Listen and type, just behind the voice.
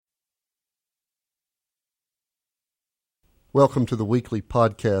Welcome to the weekly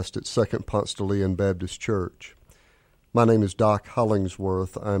podcast at Second Ponce de Leon Baptist Church. My name is Doc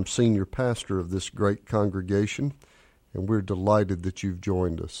Hollingsworth. I'm senior pastor of this great congregation, and we're delighted that you've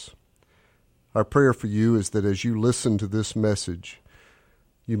joined us. Our prayer for you is that as you listen to this message,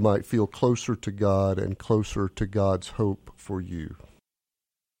 you might feel closer to God and closer to God's hope for you.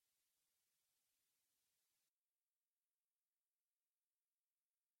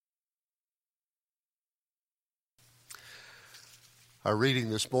 Our reading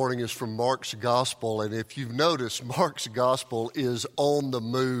this morning is from Mark's Gospel, and if you've noticed, Mark's Gospel is on the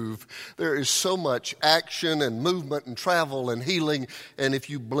move. There is so much action and movement and travel and healing, and if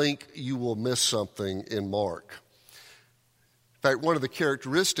you blink, you will miss something in Mark. In fact, one of the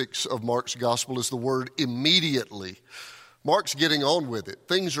characteristics of Mark's Gospel is the word immediately. Mark's getting on with it.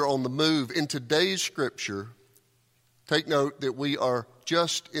 Things are on the move. In today's Scripture, take note that we are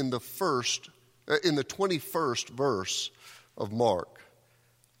just in the 21st verse of Mark.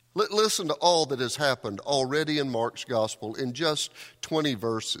 Listen to all that has happened already in Mark's Gospel in just 20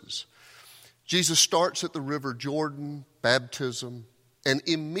 verses. Jesus starts at the River Jordan, baptism, and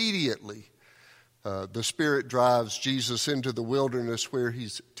immediately the Spirit drives Jesus into the wilderness where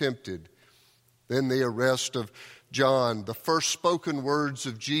he's tempted. Then the arrest of John, the first spoken words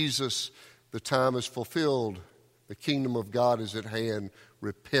of Jesus, the time is fulfilled, the kingdom of God is at hand,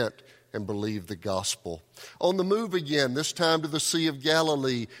 repent and believe the gospel. On the move again, this time to the Sea of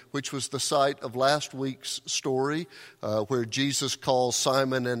Galilee, which was the site of last week's story, where Jesus calls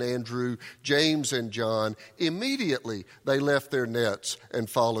Simon and Andrew, James and John. Immediately, they left their nets and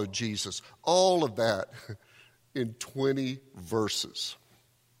followed Jesus. All of that in 20 verses.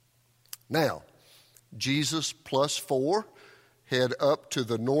 Now, Jesus plus 4 head up to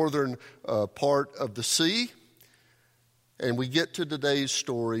the northern part of the sea. And we get to today's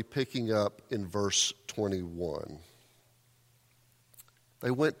story picking up in verse 21.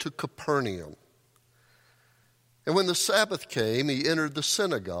 They went to Capernaum. And when the Sabbath came, he entered the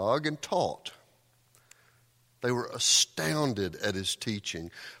synagogue and taught. They were astounded at his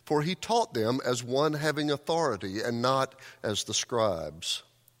teaching, for he taught them as one having authority and not as the scribes.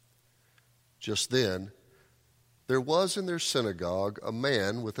 Just then, there was in their synagogue a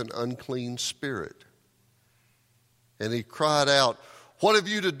man with an unclean spirit. And he cried out, "What have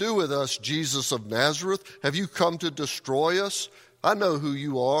you to do with us, Jesus of Nazareth? Have you come to destroy us? I know who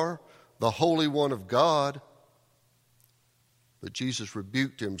you are, the Holy One of God." But Jesus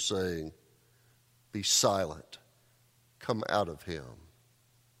rebuked him, saying, "Be silent, come out of him."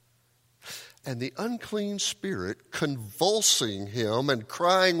 And the unclean spirit, convulsing him and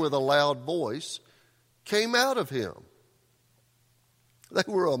crying with a loud voice, came out of him. They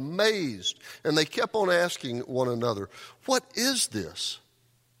were amazed, and they kept on asking one another, "What is this?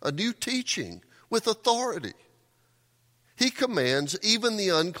 A new teaching with authority. He commands even the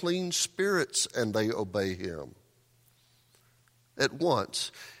unclean spirits, and they obey him." At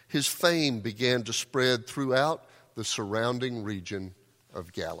once, his fame began to spread throughout the surrounding region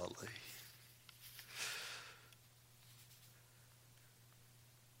of Galilee.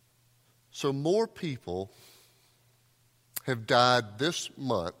 So more people have died this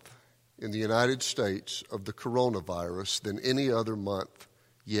month in the United States of the coronavirus than any other month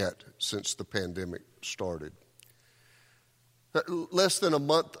yet since the pandemic started. Less than a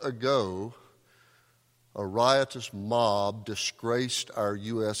month ago, a riotous mob disgraced our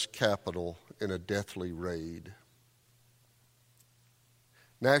U.S. Capitol in a deathly raid.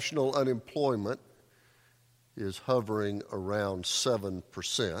 National unemployment is hovering around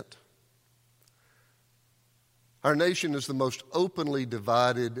 7%. Our nation is the most openly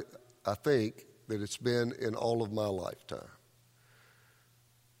divided, I think, that it's been in all of my lifetime.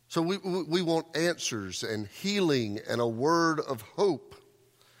 So we want answers and healing and a word of hope.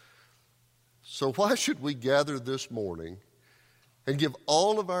 So why should we gather this morning and give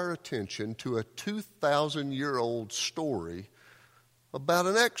all of our attention to a 2,000-year-old story about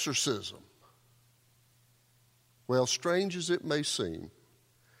an exorcism? Well, strange as it may seem,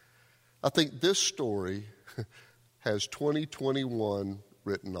 I think this story has 2021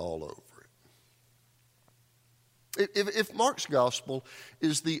 written all over it. If Mark's Gospel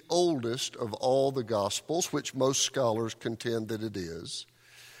is the oldest of all the Gospels, which most scholars contend that it is,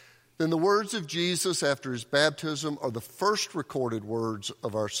 then the words of Jesus after his baptism are the first recorded words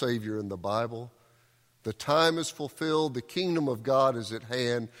of our Savior in the Bible. The time is fulfilled, the kingdom of God is at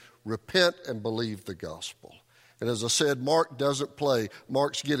hand, repent and believe the gospel. And as I said, Mark doesn't play.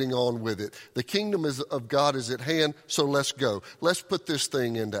 Mark's getting on with it. The kingdom of God is at hand, so let's go. Let's put this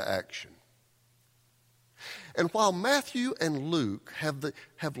thing into action. And while Matthew and Luke have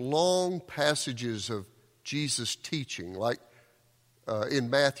long passages of Jesus' teaching, like in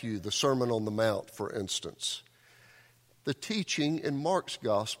Matthew, the Sermon on the Mount, for instance. The teaching in Mark's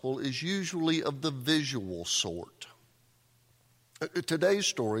gospel is usually of the visual sort. Today's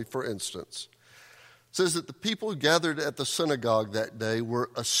story, for instance, says that the people who gathered at the synagogue that day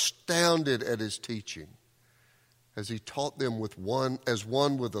were astounded at his teaching as he taught them as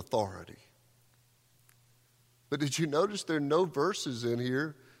one with authority. But did you notice there are no verses in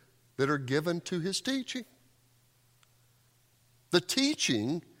here that are given to his teaching? The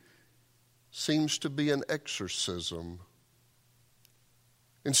teaching seems to be an exorcism.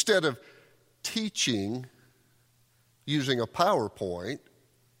 Instead of teaching using a PowerPoint,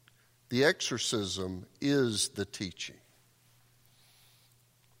 the exorcism is the teaching.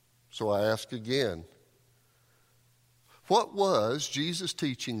 So I ask again, what was Jesus'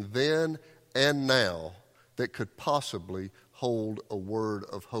 teaching then and now that could possibly hold a word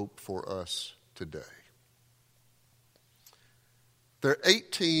of hope for us today? There are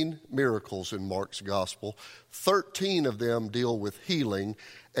 18 miracles in Mark's gospel. 13 of them deal with healing,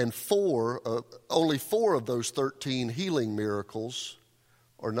 and only 4 of those 13 healing miracles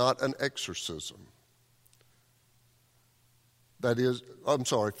are not an exorcism. 4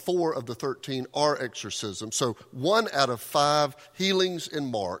 of the 13 are exorcisms. So 1 out of 5 healings in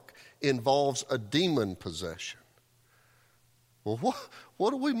Mark involves a demon possession. Well,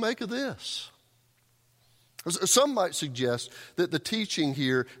 what do we make of this? Some might suggest that the teaching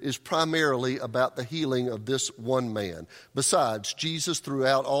here is primarily about the healing of this one man. Besides, Jesus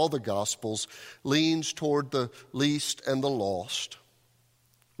throughout all the Gospels leans toward the least and the lost.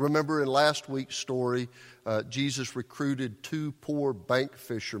 Remember in last week's story, Jesus recruited 2 poor bank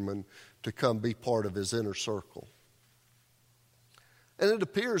fishermen to come be part of his inner circle. And it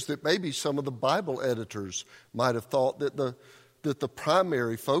appears that maybe some of the Bible editors might have thought that the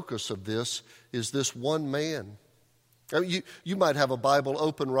primary focus of this is this one man. I mean, you might have a Bible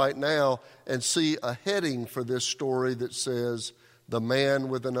open right now and see a heading for this story that says, "The man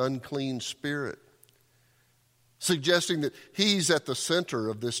with an unclean spirit," suggesting that he's at the center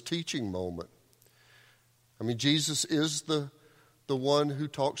of this teaching moment. I mean, Jesus is the one who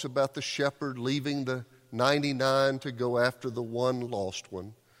talks about the shepherd leaving the 99 to go after the one lost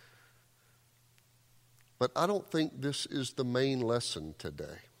one. But I don't think this is the main lesson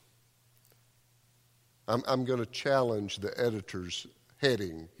today. I'm going to challenge the editor's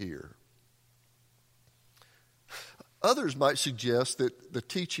heading here. Others might suggest that the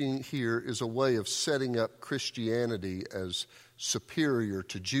teaching here is a way of setting up Christianity as superior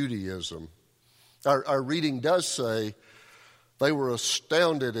to Judaism. Our reading does say, they were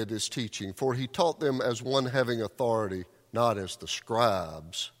astounded at his teaching, for he taught them as one having authority, not as the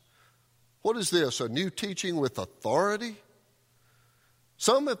scribes. What is this, a new teaching with authority?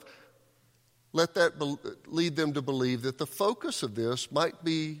 Some have let that lead them to believe that the focus of this might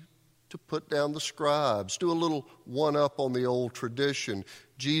be to put down the scribes, do a little one-up on the old tradition.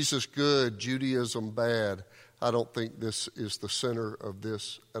 Jesus good, Judaism bad. I don't think this is the center of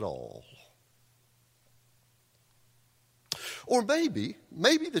this at all. Or maybe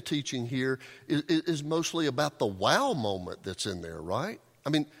the teaching here is mostly about the wow moment that's in there, right? I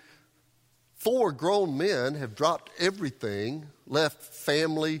mean, 4 grown men have dropped everything, left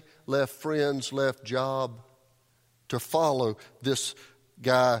family, left friends, left job to follow this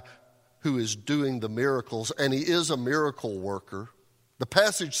guy who is doing the miracles, and he is a miracle worker. The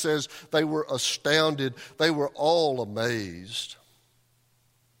passage says they were astounded. They were all amazed.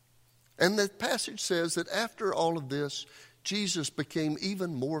 And the passage says that after all of this, Jesus became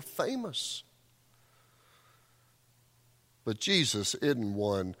even more famous. But Jesus isn't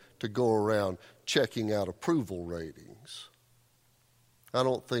one to go around checking out approval ratings. I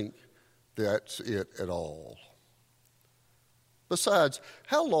don't think that's it at all. Besides,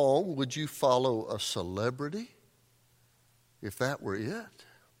 how long would you follow a celebrity if that were it?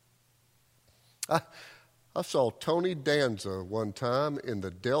 I saw Tony Danza one time in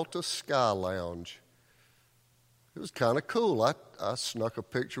the Delta Sky Lounge. It was kind of cool. I snuck a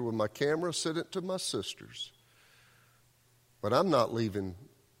picture with my camera, sent it to my sisters. But I'm not leaving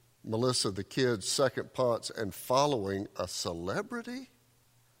Melissa the Kid's second punch and following a celebrity.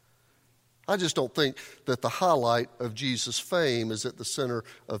 I just don't think that the highlight of Jesus' fame is at the center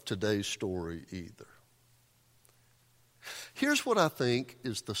of today's story either. Here's what I think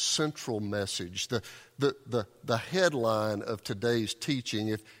is the central message, the headline of today's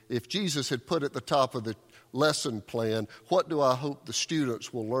teaching. If Jesus had put at the top of the lesson plan, what do I hope the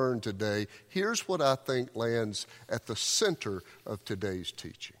students will learn today? Here's what I think lands at the center of today's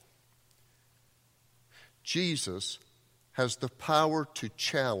teaching. Jesus has the power to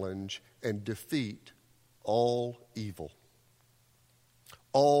challenge and defeat all evil,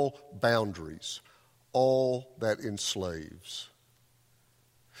 all boundaries, all that enslaves.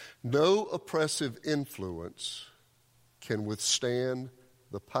 No oppressive influence can withstand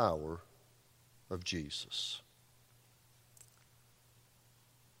the power of Jesus.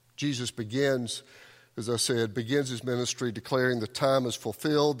 Jesus begins, as I said, his ministry declaring the time is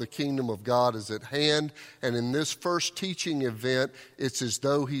fulfilled, the kingdom of God is at hand. And in this first teaching event, it's as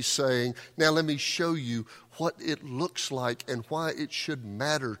though he's saying, now let me show you what it looks like and why it should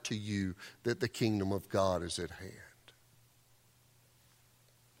matter to you that the kingdom of God is at hand.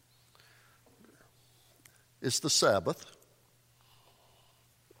 It's the Sabbath.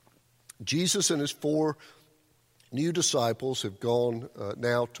 Jesus and his 4 new disciples have gone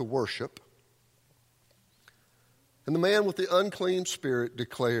now to worship. And the man with the unclean spirit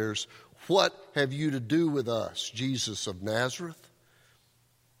declares, "What have you to do with us, Jesus of Nazareth?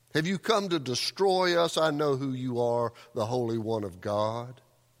 Have you come to destroy us? I know who you are, the Holy One of God."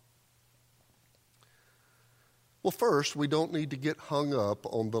 Well, first, we don't need to get hung up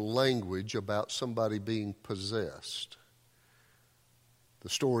on the language about somebody being possessed. The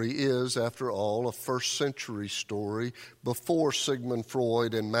story is, after all, a first-century story before Sigmund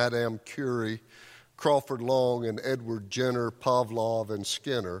Freud and Madame Curie, Crawford Long and Edward Jenner, Pavlov and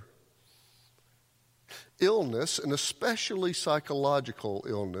Skinner. Illness, and especially psychological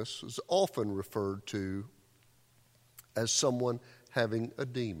illness, is often referred to as someone having a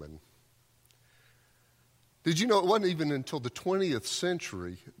demon. Did you know it wasn't even until the 20th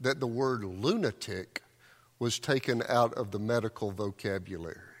century that the word lunatic was taken out of the medical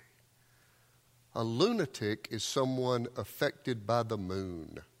vocabulary? A lunatic is someone affected by the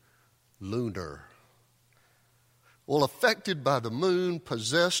moon, lunar. Well, affected by the moon,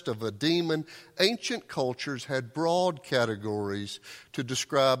 possessed of a demon, ancient cultures had broad categories to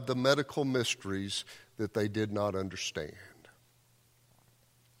describe the medical mysteries that they did not understand.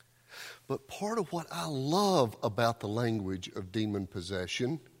 But part of what I love about the language of demon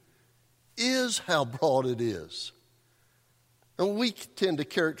possession is how broad it is. And we tend to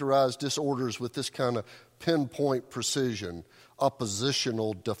characterize disorders with this kind of pinpoint precision,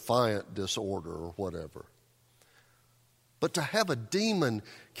 oppositional defiant disorder or whatever. But to have a demon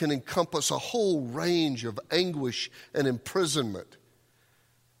can encompass a whole range of anguish and imprisonment.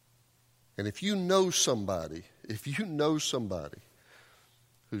 And if you know somebody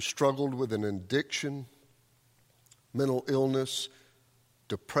who struggled with an addiction, mental illness,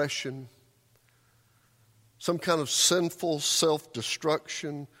 depression, some kind of sinful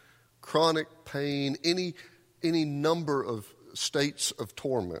self-destruction, chronic pain, any number of states of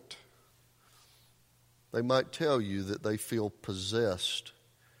torment, they might tell you that they feel possessed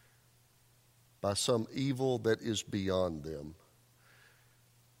by some evil that is beyond them.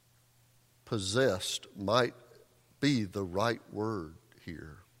 Possessed might be the right word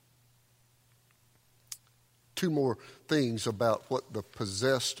here. 2 more things about what the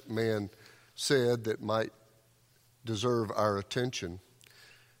possessed man said that might deserve our attention.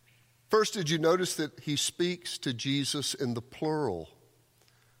 First, did you notice that he speaks to Jesus in the plural?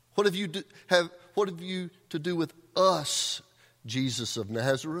 What have you to do with us, Jesus of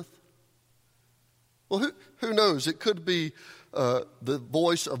Nazareth? Well, who knows? It could be the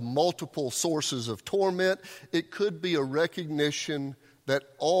voice of multiple sources of torment. It could be a recognition that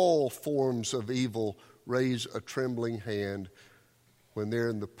all forms of evil raise a trembling hand when they're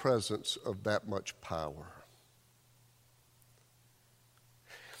in the presence of that much power.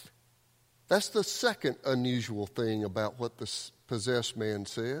 That's the second unusual thing about what the possessed man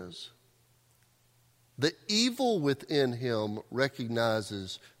says. The evil within him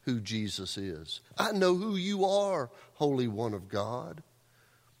recognizes who Jesus is. I know who you are, Holy One of God.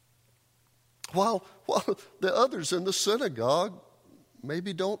 While the others in the synagogue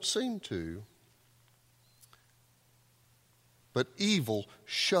maybe don't seem to. But evil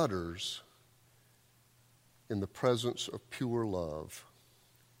shudders in the presence of pure love.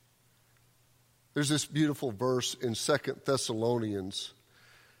 There's this beautiful verse in 2 Thessalonians.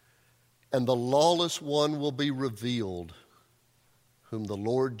 And the lawless one will be revealed, whom the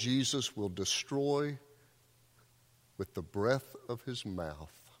Lord Jesus will destroy with the breath of his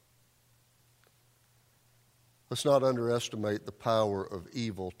mouth. Let's not underestimate the power of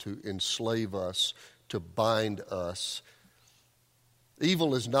evil to enslave us, to bind us.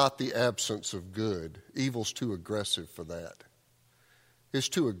 Evil is not the absence of good. Evil's too aggressive for that. It's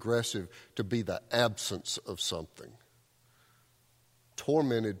too aggressive to be the absence of something.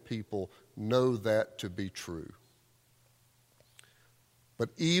 Tormented people know that to be true. But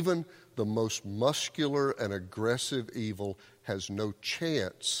even the most muscular and aggressive evil has no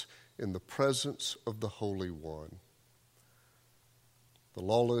chance in the presence of the Holy One. The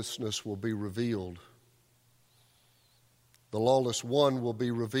lawlessness will be revealed. The lawless one will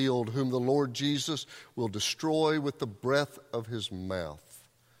be revealed, whom the Lord Jesus will destroy with the breath of his mouth.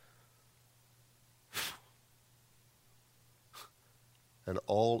 And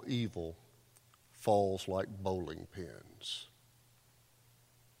all evil falls like bowling pins.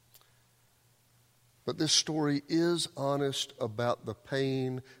 But this story is honest about the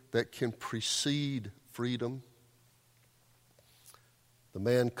pain that can precede freedom. The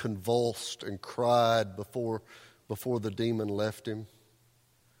man convulsed and cried before the demon left him.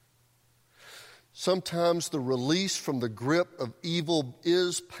 Sometimes the release from the grip of evil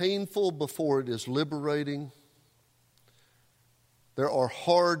is painful before it is liberating. There are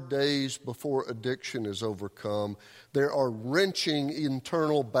hard days before addiction is overcome. There are wrenching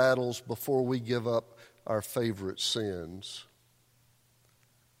internal battles before we give up our favorite sins.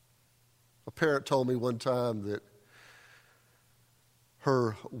 A parent told me one time that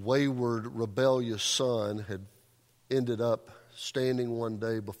her wayward, rebellious son had ended up standing one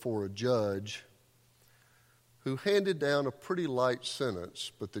day before a judge who handed down a pretty light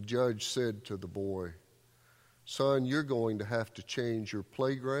sentence, but the judge said to the boy, "Son, you're going to have to change your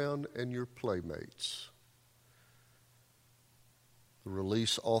playground and your playmates." The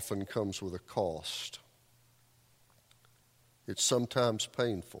release often comes with a cost. It's sometimes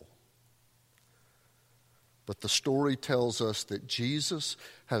painful. But the story tells us that Jesus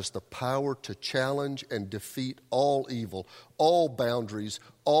has the power to challenge and defeat all evil, all boundaries,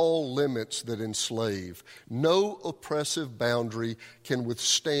 all limits that enslave. No oppressive boundary can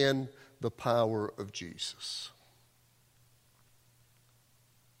withstand the power of Jesus.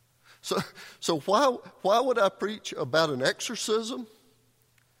 So why would I preach about an exorcism?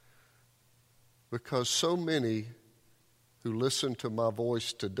 Because so many who listen to my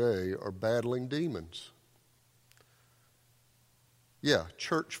voice today are battling demons. Yeah,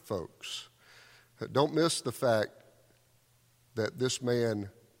 church folks. Don't miss the fact that this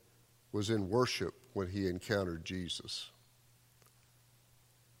man was in worship when he encountered Jesus.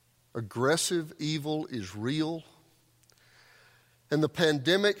 Aggressive evil is real. And the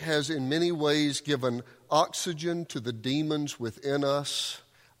pandemic has in many ways given oxygen to the demons within us,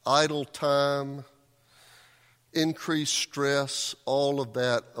 idle time, increased stress, all of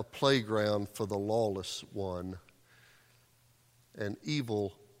that a playground for the lawless one. And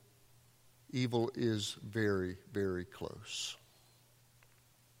evil is very, very close.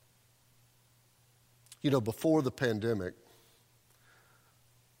 You know, before the pandemic,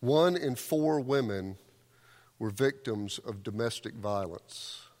 1 in 4 women were victims of domestic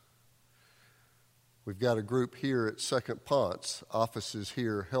violence. We've got a group here at Second Ponce, offices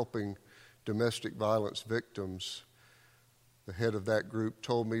here helping domestic violence victims. The head of that group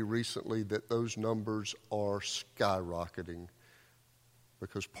told me recently that those numbers are skyrocketing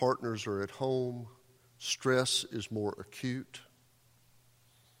because partners are at home, stress is more acute.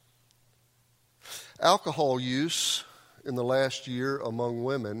 Alcohol use in the last year among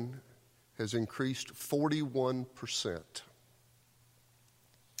women has increased 41%.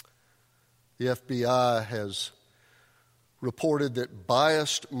 The FBI has reported that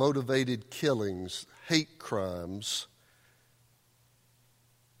bias-motivated killings, hate crimes,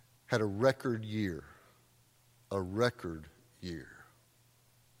 had a record year. A record year.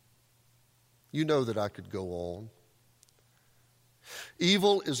 You know that I could go on.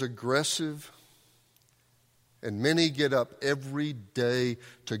 Evil is aggressive, and many get up every day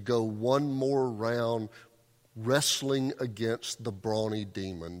to go one more round wrestling against the brawny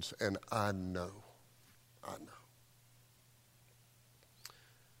demons, and I know.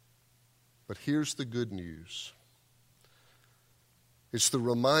 But here's the good news. It's the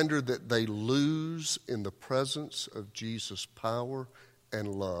reminder that they lose in the presence of Jesus' power and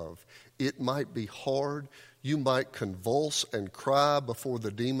love. It might be hard. You might convulse and cry before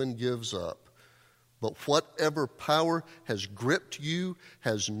the demon gives up. But whatever power has gripped you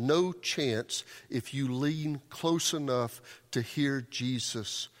has no chance if you lean close enough to hear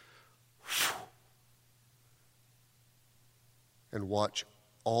Jesus and watch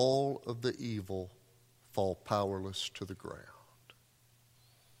all of the evil fall powerless to the ground.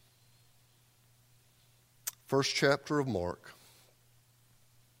 First chapter of Mark.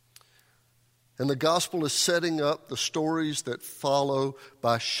 And the gospel is setting up the stories that follow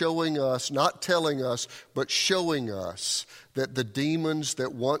by showing us, not telling us, but showing us that the demons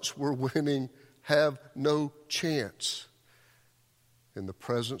that once were winning have no chance in the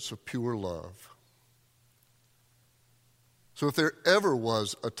presence of pure love. So if there ever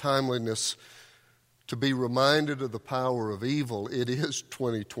was a timeliness to be reminded of the power of evil, it is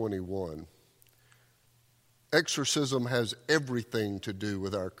 2021. Exorcism has everything to do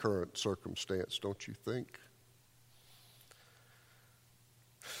with our current circumstance, don't you think?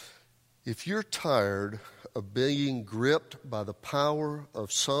 If you're tired of being gripped by the power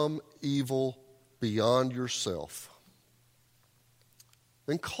of some evil beyond yourself,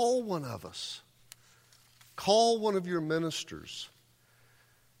 then call one of us. Call one of your ministers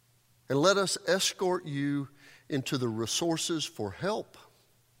and let us escort you into the resources for help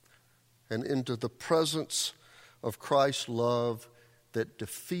and into the presence of Christ's love that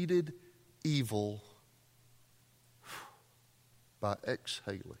defeated evil by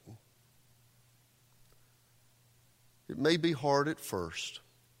exhaling. It may be hard at first,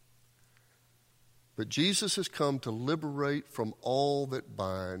 but Jesus has come to liberate from all that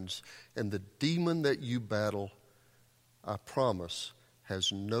binds, and the demon that you battle, I promise, has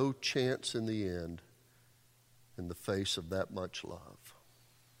no chance in the end in the face of that much love.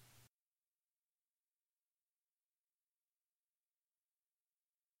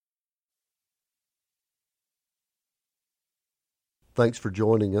 Thanks for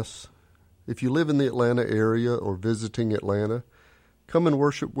joining us. If you live in the Atlanta area or visiting Atlanta, come and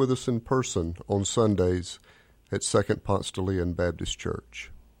worship with us in person on Sundays at Second Ponce de Leon Baptist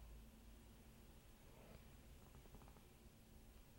Church.